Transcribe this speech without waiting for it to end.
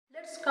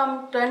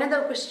come to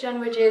another question,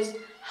 which is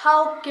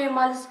how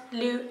camels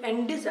live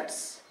in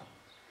deserts.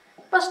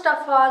 First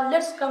of all,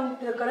 let's come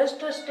to the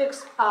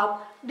characteristics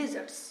of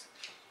deserts.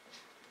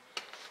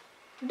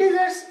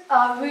 Deserts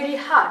are very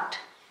hot,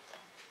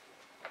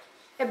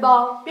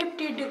 above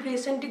 50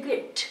 degrees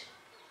centigrade.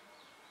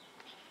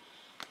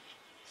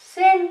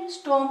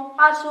 Sandstorms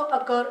also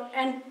occur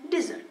in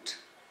desert.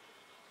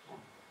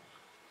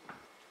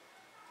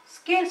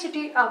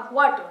 Scarcity of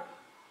water,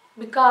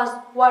 because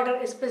water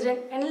is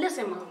present in less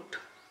amount.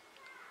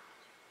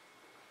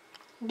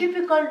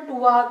 Difficult to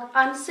walk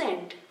on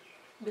sand,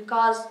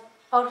 because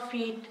our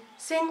feet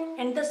sink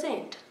in the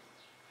sand.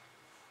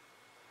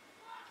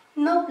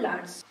 No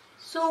plants.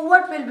 So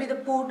what will be the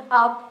food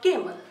of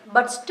camel?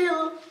 But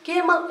still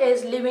camel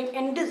is living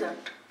in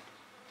desert.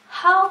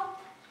 How?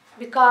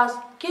 Because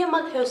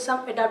camel have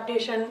some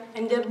adaptation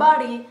in their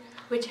body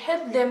which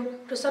help them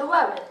to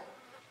survive.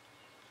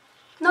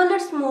 Now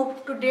let's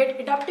move to that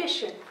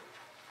adaptation.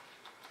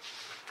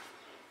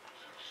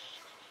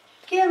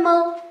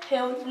 Camel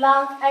have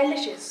long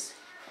eyelashes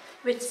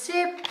which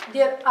shape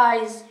their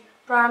eyes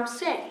from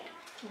sand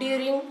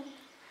during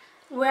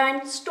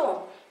windstorm.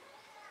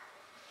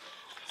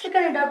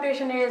 Second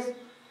adaptation is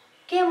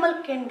camel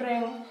can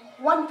drink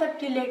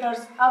 130 liters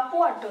of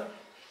water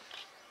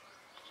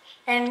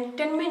in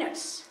 10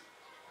 minutes,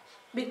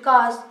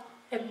 because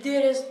if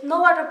there is no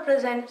water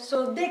present,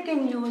 so they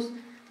can use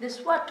this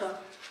water.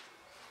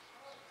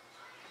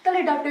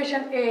 Third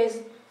adaptation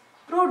is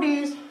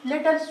produce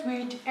little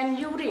sweat and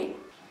urine,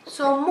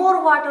 so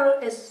more water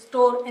is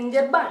stored in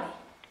their body.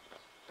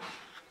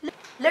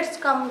 Let's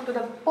come to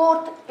the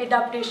fourth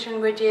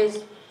adaptation, which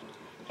is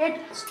it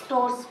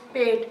stores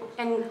fat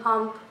and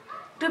hump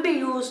to be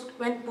used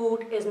when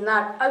food is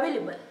not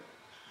available.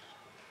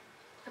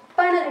 The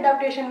final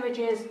adaptation, which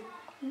is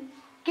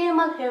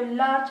camel have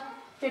large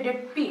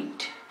padded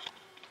feet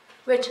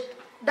which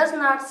does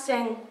not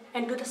sink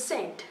into the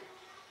sand.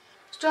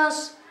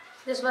 Students,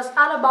 this was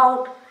all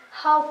about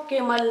how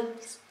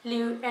camels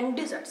live in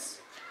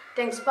deserts.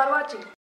 Thanks for watching.